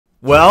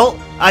Well,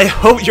 I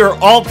hope you're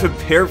all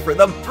prepared for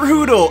the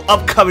brutal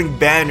upcoming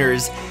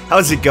banners.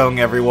 How's it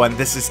going, everyone?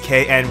 This is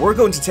Kay, and we're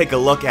going to take a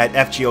look at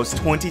FGO's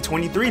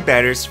 2023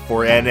 banners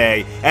for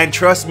NA. And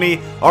trust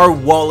me, our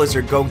wallets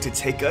are going to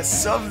take a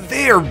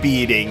severe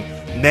beating.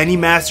 Many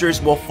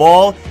masters will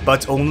fall,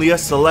 but only a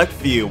select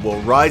few will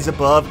rise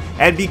above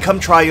and become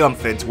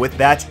triumphant with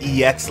that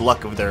EX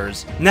luck of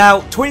theirs.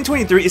 Now,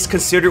 2023 is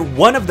considered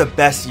one of the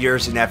best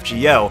years in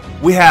FGO.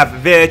 We have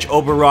Vitch,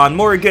 Oberon,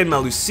 Morgan,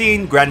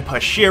 Melusine, Grandpa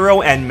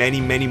Shiro, and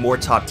many more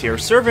top tier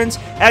servants.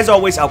 As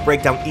always, I'll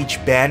break down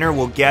each banner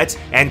we'll get,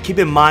 and keep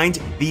in mind,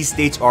 these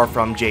dates are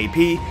from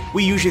JP.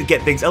 We usually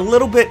get things a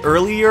little bit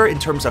earlier in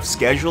terms of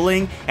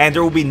scheduling, and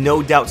there will be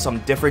no doubt some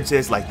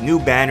differences like new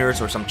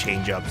banners or some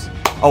change-ups.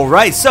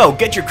 Alright, so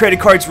get your credit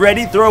cards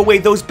ready, throw away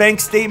those bank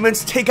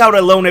statements, take out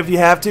a loan if you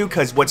have to,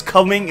 because what's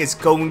coming is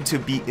going to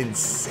be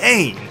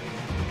insane.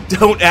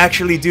 Don't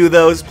actually do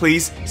those,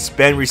 please.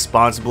 Spend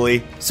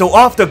responsibly. So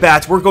off the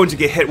bat, we're going to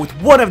get hit with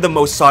one of the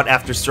most sought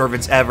after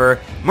servants ever.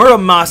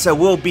 Muramasa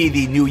will be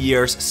the New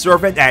Year's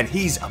servant, and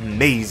he's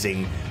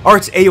amazing.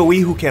 Arts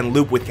AoE who can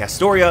loop with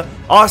Castoria,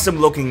 awesome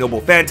looking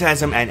noble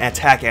phantasm and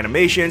attack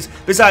animations.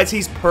 Besides,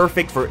 he's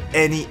perfect for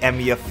any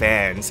Emiya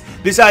fans.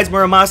 Besides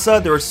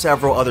Muramasa, there are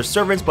several other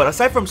servants, but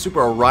aside from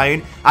Super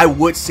Orion, I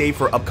would save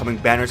for upcoming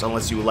banners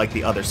unless you like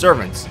the other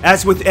servants.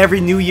 As with every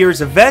New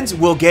Year's event,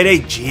 we'll get a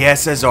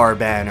GSSR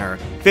banner.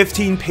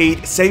 15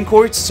 paid Saint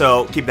Courts,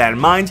 so keep that in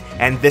mind,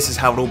 and this is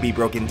how it will be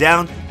broken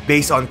down.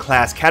 Based on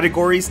class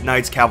categories,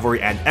 Knights,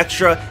 Cavalry, and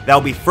Extra, that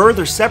will be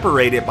further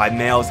separated by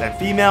males and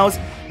females,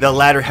 the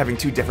latter having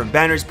 2 different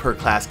banners per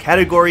class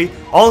category.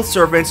 All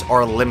servants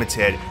are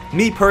limited.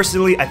 Me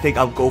personally, I think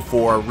I'll go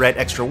for Red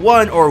Extra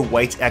 1 or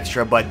White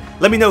Extra, but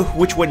let me know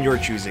which one you're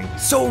choosing.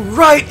 So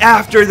right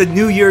after the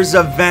New Year's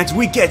event,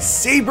 we get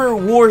Saber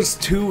Wars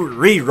 2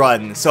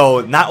 rerun. So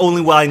not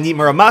only will I need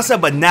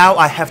Muramasa, but now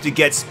I have to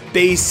get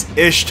Space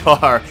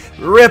Ishtar.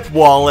 RIP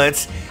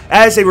wallets.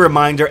 As a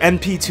reminder,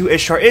 MP2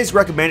 Ishtar is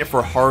recommended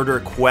for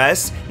harder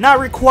quests. Not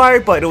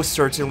required, but it'll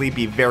certainly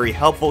be very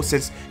helpful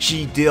since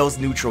she deals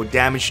neutral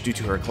damage due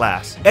to her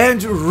class.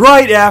 And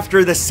right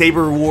after the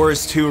Saber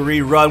Wars 2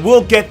 rerun,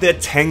 we'll get the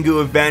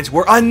Tengu event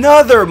where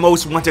another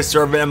most wanted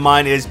servant of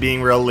mine is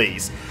being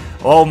released.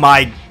 Oh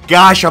my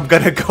gosh, I'm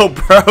gonna go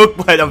broke,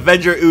 but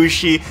Avenger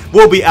Ushi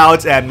will be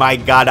out, and my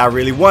god, I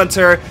really want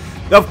her.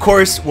 Of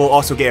course, we'll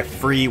also get a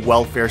free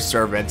welfare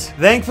servant.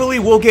 Thankfully,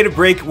 we'll get a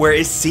break where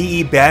a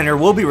CE banner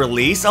will be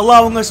released,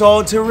 allowing us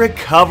all to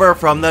recover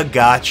from the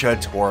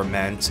gacha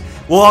torment.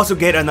 We'll also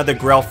get another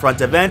Grail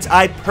Front event.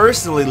 I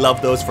personally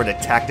love those for the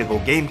tactical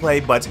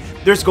gameplay, but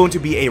there's going to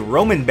be a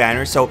Roman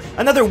banner, so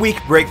another week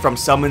break from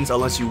summons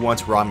unless you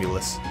want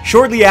Romulus.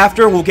 Shortly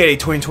after, we'll get a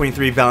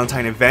 2023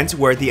 Valentine event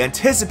where the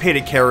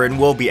anticipated Karen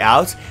will be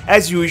out.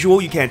 As usual,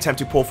 you can attempt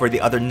to pull for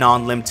the other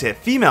non-limited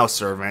female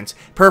servant,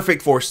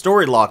 perfect for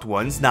story-locked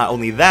ones. Not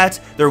only that,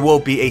 there will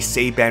be a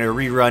Save banner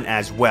rerun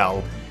as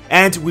well.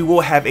 And we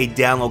will have a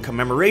download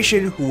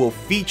commemoration who will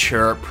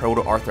feature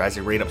Proto Arthur as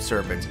a raid-up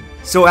servant.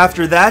 So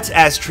after that,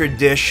 as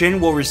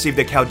tradition, we'll receive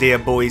the Chaldea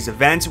Boys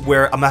event,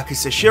 where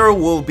Amakise Shiro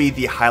will be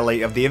the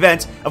highlight of the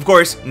event. Of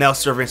course, male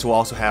servants will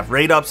also have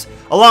raid-ups,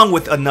 along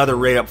with another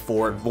raid-up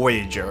for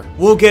Voyager.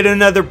 We'll get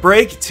another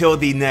break till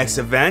the next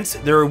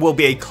event. There will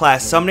be a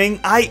class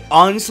summoning. I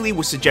honestly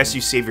would suggest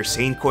you save your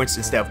Saint Coins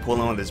instead of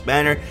pulling on this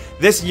banner.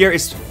 This year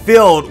is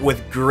filled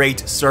with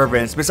great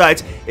servants.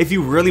 Besides, if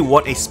you really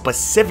want a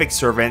specific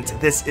servant,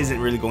 this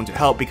isn't really going to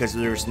help because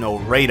there's no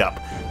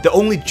raid-up. The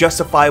only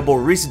justifiable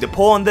reason to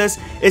pull on this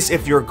is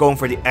if you're going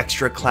for the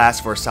extra class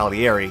for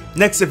Salieri.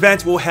 Next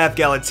event, we'll have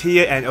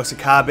Galatea and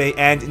Osakabe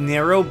and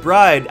Nero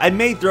Bride. I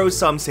may throw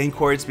some Saint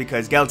Courts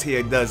because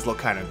Galatea does look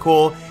kind of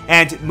cool.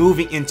 And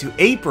moving into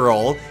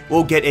April,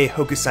 we'll get a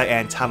Hokusai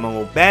and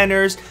Tamamo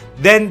banners.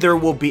 Then there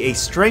will be a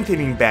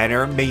strengthening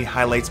banner. Main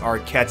highlights are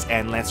Ketz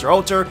and Lancer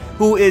Alter,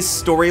 who is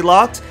story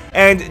locked,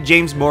 and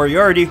James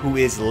Moriarty, who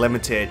is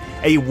limited.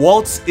 A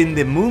Waltz in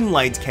the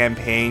Moonlight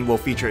campaign will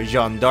feature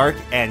Jeanne d'Arc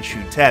and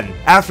Shu Ten.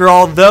 After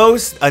all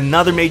those,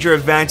 another major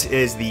event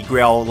is the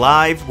Grail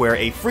Live, where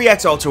a free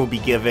X Alter will be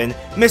given.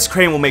 Miss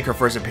Crane will make her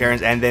first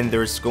appearance, and then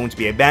there's going to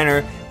be a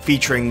banner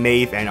featuring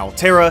Maeve and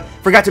Altera.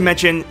 Forgot to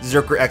mention,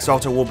 Zerker X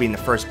Alter will be in the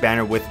first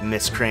banner with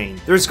Miss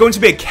Crane. There's going to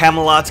be a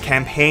Camelot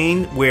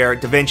campaign where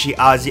Da Vinci,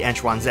 Ozzy, and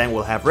Xuanzang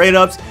will have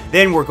raid-ups.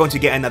 Then we're going to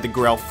get another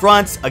Grail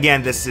Front.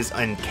 Again, this is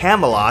in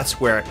Camelot,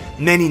 where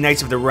many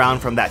Knights of the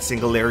Round from that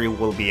single area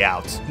will be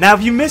out. Now,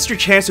 if you missed your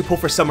chance to pull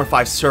for Summer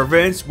 5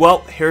 servants, well,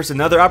 here's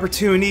another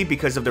opportunity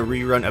because of the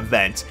rerun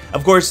event.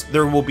 Of course,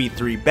 there will be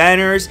 3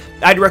 banners.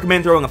 I'd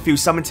recommend throwing a few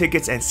summon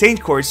tickets and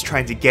Saint Courts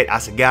trying to get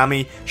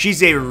Asagami.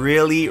 She's a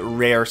really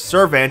rare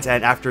servant,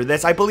 and after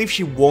this, I believe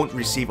she won't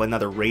receive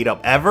another raid-up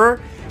ever.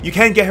 You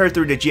can get her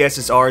through the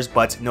GSSRs,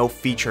 but no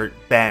featured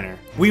banner.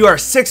 We are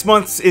 6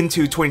 months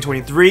into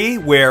 2023,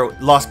 where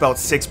Lost Belt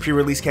 6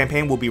 pre-release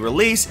campaign will be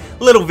released.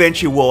 Little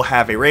Vinci will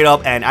have a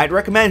raid-up, and I'd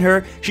recommend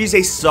her. She's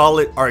a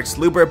solid arts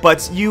looper,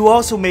 but you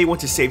also may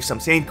want to save some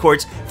Saint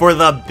Courts for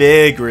the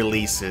big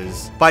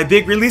releases. By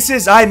big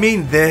releases, I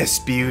mean this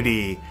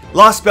beauty.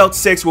 Lost Belt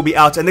 6 will be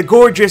out, and the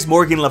gorgeous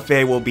Morgan Le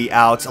Fay will be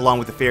out, along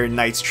with the Fair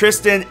Knights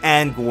Tristan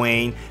and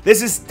Gwaine.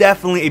 This is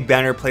definitely a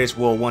banner players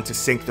will want to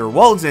sink their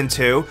wallets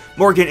into.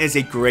 Morgan is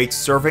a great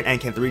servant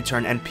and can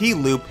 3-turn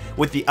NP loop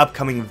with the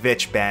upcoming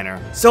Vitch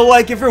banner. So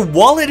like, if your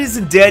wallet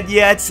isn't dead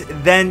yet,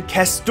 then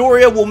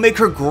Castoria will make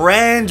her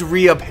grand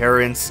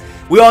reappearance.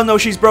 We all know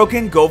she's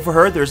broken, go for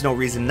her, there's no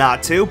reason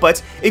not to,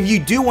 but if you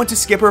do want to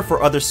skip her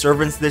for other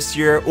servants this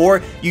year,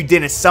 or you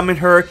didn't summon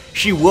her,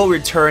 she will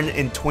return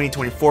in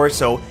 2024,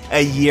 so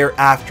a year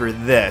after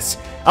this.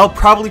 I'll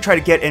probably try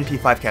to get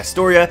NP5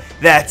 Castoria,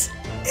 that's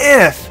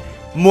if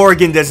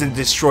Morgan doesn't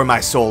destroy my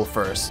soul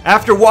first.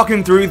 After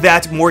walking through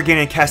that Morgan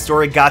and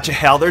Castoria Gacha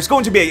Hell, there's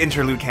going to be an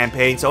interlude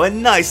campaign, so a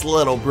nice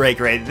little break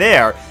right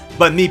there.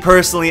 But me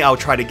personally, I'll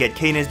try to get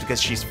Canis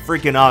because she's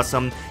freaking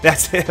awesome.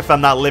 That's if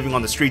I'm not living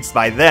on the streets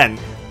by then.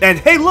 And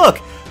hey look,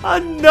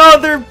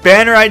 another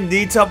banner I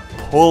need to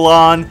pull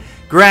on.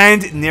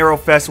 Grand Nero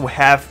Fest will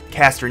have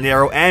Caster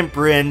Nero and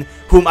Bryn,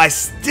 whom I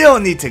still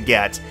need to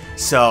get.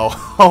 So,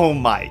 oh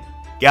my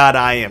god,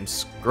 I am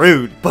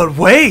screwed. But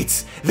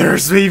wait,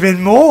 there's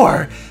even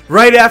more!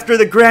 Right after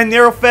the Grand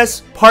Nero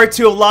Fest, Part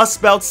 2 of Lost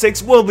Belt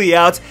 6 will be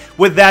out.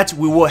 With that,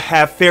 we will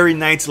have Fairy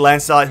Knights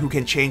Lancelot, who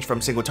can change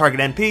from single target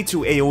NP to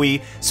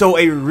AoE, so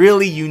a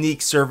really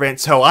unique servant,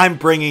 so I'm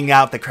bringing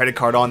out the credit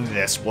card on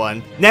this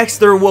one. Next,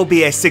 there will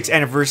be a 6th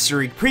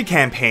anniversary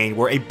pre-campaign,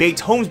 where a Bait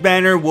Homes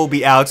banner will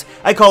be out.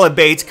 I call it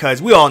Bait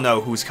because we all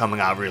know who's coming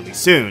out really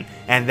soon,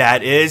 and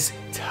that is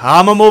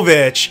Tamamo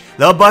Vitch,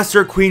 the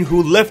Buster Queen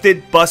who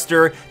lifted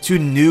Buster to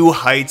new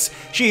heights.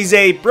 She's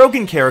a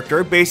broken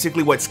character,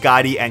 basically what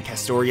Skadi and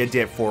Castoria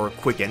did for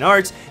Quicken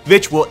Arts.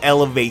 Vitch will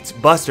elevate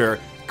Buster.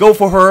 Go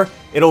for her,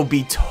 it'll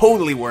be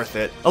totally worth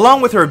it.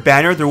 Along with her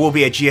banner, there will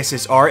be a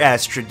GSSR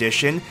as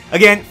tradition.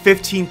 Again,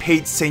 15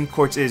 paid Saint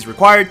Courts is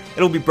required.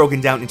 It'll be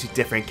broken down into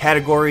different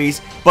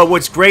categories. But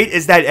what's great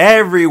is that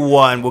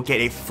everyone will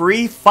get a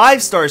free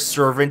 5-star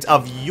servant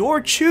of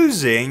your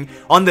choosing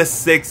on the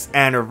 6th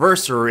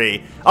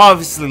anniversary.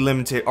 Obviously,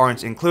 limited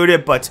aren't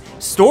included, but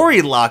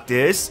story locked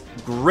is.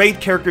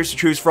 Great characters to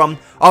choose from.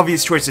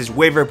 Obvious choices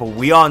waver, but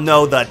we all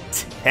know the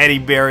teddy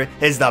bear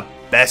is the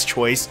best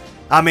choice.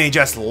 I mean,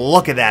 just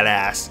look at that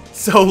ass.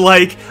 So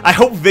like, I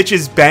hope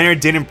Vitch's banner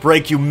didn't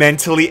break you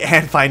mentally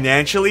and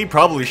financially.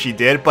 Probably she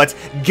did, but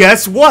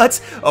guess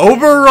what?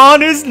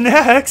 Oberon is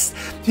next!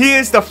 He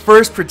is the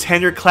first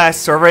Pretender class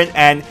servant,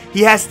 and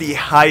he has the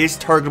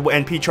highest targetable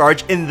NP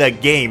charge in the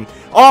game,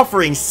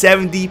 offering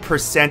 70%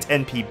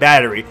 NP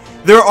battery.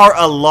 There are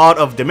a lot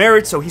of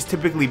demerits, so he's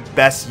typically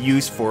best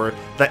used for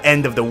the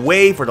end of the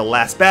wave or the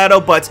last battle,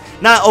 but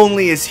not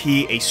only is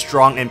he a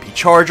strong NP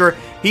charger,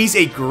 he's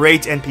a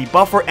great NP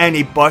buffer and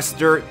a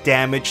Buster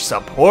damage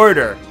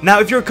supporter. Now,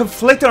 if you're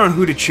conflicted on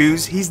who to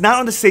choose, he's not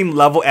on the same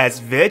level as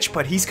Vitch,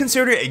 but he's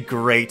considered a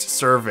great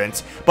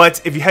servant.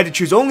 But if you had to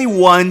choose only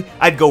one,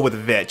 I'd go with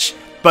Vitch.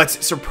 But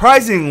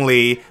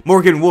surprisingly,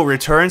 Morgan will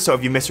return, so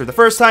if you missed her the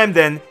first time,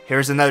 then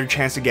here's another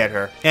chance to get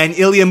her. An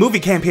Ilya movie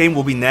campaign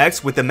will be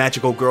next, with the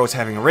Magical Girls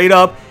having a raid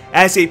up.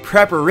 As a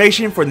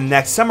preparation for the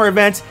next summer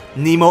event,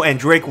 Nemo and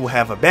Drake will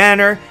have a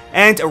banner,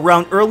 and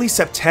around early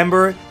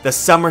September, the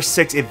Summer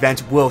 6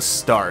 event will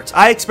start.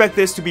 I expect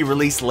this to be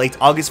released late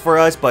August for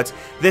us, but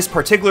this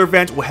particular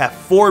event will have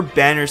 4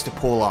 banners to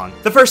pull on.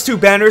 The first 2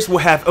 banners will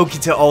have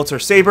Okita Alter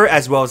Saber,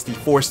 as well as the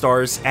 4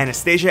 stars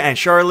Anastasia and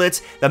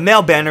Charlotte. The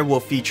male banner will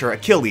feature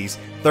Achilles.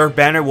 Third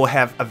banner will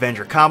have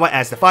Avenger Kama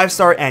as the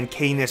 5-star and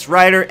Canis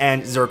Rider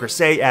and Zerker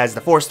Sei as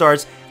the 4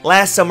 stars.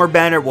 Last summer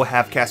banner will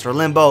have Caster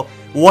Limbo.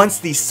 Once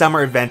the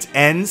summer event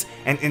ends,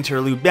 an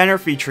interlude banner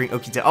featuring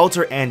Okita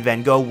Alter and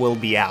Van Gogh will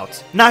be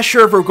out. Not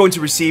sure if we're going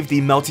to receive the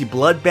Melty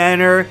Blood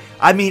banner.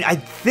 I mean, I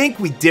think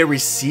we did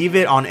receive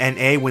it on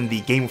NA when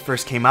the game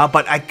first came out,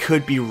 but I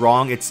could be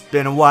wrong, it's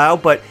been a while,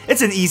 but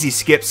it's an easy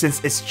skip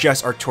since it's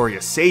just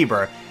Artoria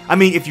Saber. I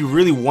mean, if you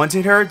really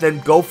wanted her, then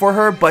go for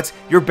her, but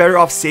you're better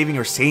off saving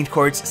your Saint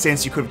Courts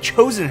since you could have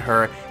chosen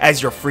her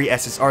as your free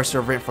SSR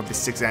servant from the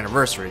 6th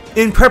anniversary.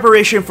 In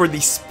preparation for the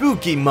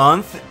spooky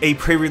month, a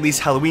pre-release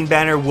Halloween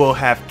banner will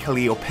have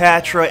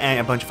Cleopatra and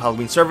a bunch of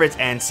Halloween servants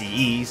and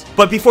CEs.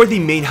 But before the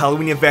main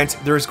Halloween event,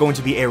 there's going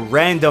to be a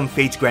random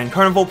Fate Grand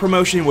Carnival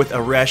promotion with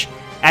Aresh.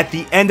 At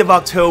the end of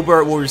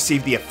October, we'll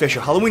receive the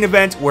official Halloween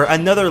event where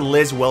another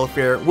Liz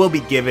Welfare will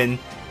be given.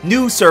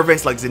 New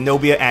servants like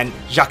Zenobia and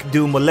Jacques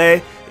du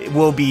Mollet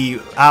will be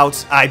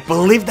out. I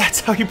believe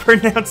that's how you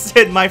pronounce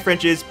it. My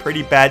French is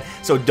pretty bad,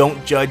 so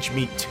don't judge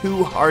me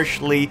too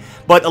harshly.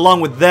 But along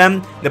with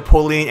them,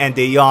 Napoleon and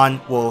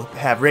Dayon will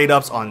have raid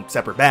ups on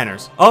separate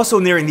banners. Also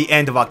nearing the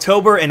end of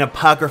October, an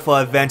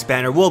Apocrypha event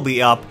banner will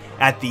be up.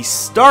 At the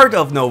start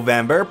of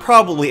November,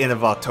 probably end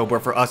of October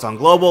for us on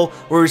Global,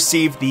 we'll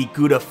receive the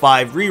Gouda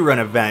 5 rerun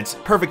event.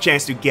 Perfect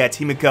chance to get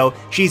Himiko,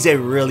 she's a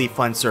really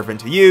fun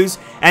servant to use.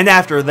 And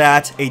after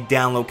that, a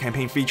download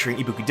campaign featuring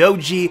Ibuki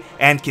Doji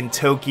and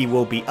Kintoki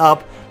will be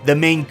up. The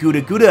main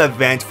Gouda Gouda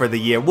event for the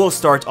year will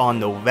start on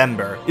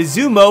November.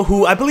 Izumo,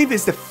 who I believe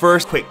is the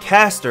first quick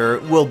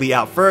caster, will be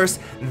out first.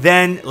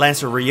 Then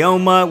Lancer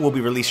Ryoma will be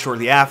released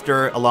shortly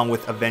after, along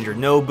with Avenger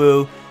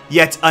Nobu.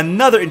 yet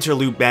another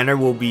interlude banner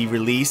will be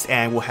released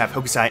and we'll have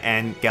Hokusai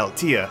and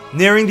Galatea.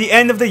 Nearing the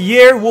end of the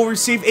year, we'll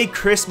receive a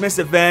Christmas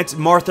event,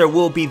 Martha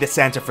will be the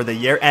Santa for the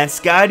year, and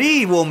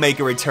Skadi will make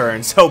a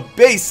return. So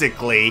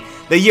basically,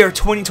 the year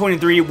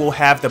 2023 will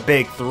have the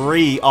big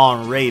three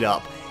on raid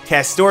up.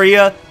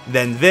 Castoria,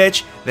 then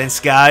Vitch, then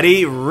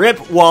Skadi,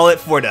 rip wallet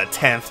for the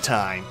 10th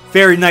time.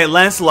 Fairy Knight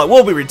Lancelot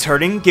will be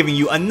returning, giving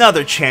you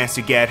another chance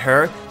to get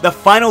her. The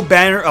final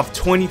banner of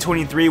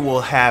 2023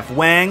 will have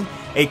Wang,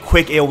 a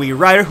quick AoE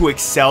rider who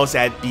excels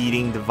at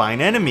beating divine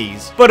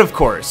enemies. But of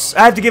course,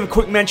 I have to give a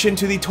quick mention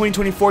to the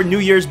 2024 New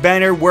Year's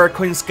banner where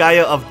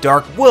Koinskaya of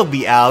Dark will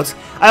be out.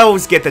 I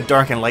always get the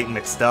Dark and Light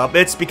mixed up.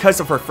 It's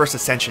because of her first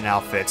Ascension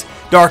outfit.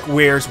 Dark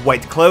wears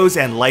white clothes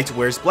and Light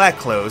wears black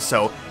clothes,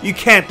 so you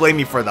can't blame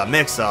me for the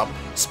mix-up.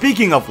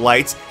 Speaking of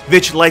Light,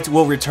 Vitch Light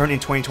will return in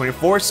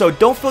 2024, so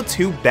don't feel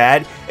too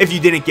bad if you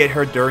didn't get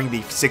her during the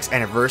 6th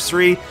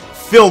anniversary.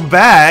 Feel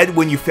bad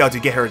when you failed to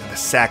get her the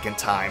second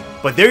time.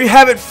 But there you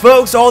have it,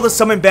 folks, all the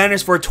summon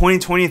banners for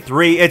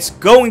 2023. It's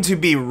going to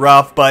be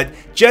rough, but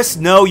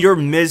just know your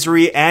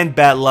misery and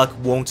bad luck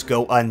won't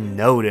go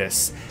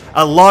unnoticed.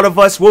 A lot of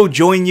us will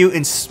join you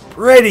in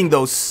spreading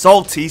those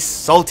salty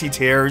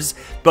tears,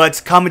 but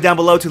comment down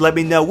below to let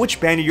me know which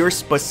banner you're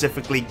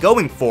specifically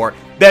going for.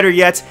 Better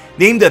yet,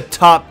 name the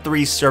top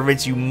 3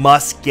 servants you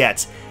must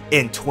get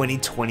in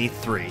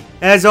 2023.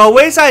 As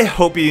always, I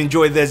hope you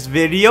enjoyed this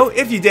video.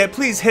 If you did,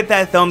 please hit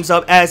that thumbs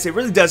up as it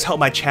really does help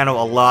my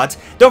channel a lot.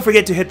 Don't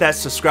forget to hit that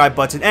subscribe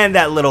button and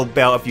that little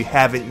bell if you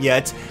haven't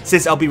yet,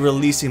 since I'll be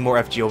releasing more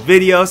FGO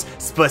videos,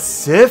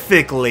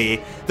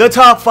 specifically the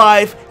top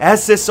 5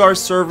 SSR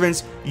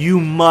servants you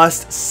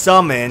must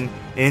summon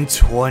in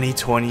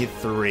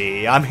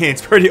 2023. I mean,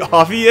 it's pretty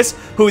obvious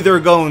who they're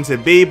going to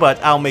be, but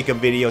I'll make a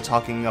video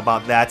talking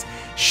about that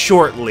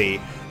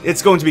shortly.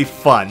 It's going to be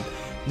fun.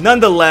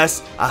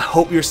 Nonetheless, I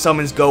hope your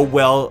summons go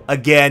well.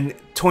 Again,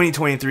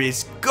 2023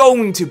 is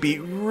going to be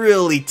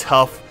really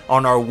tough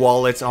on our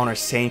wallets, on our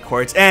Saint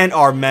Courts, and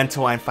our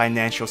mental and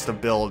financial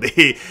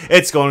stability.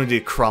 It's going to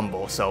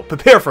crumble, so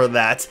prepare for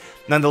that.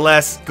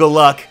 Nonetheless, good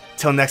luck.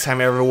 Till next time,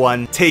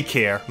 everyone, take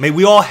care. May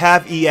we all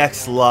have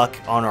EX luck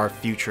on our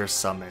future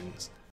summons.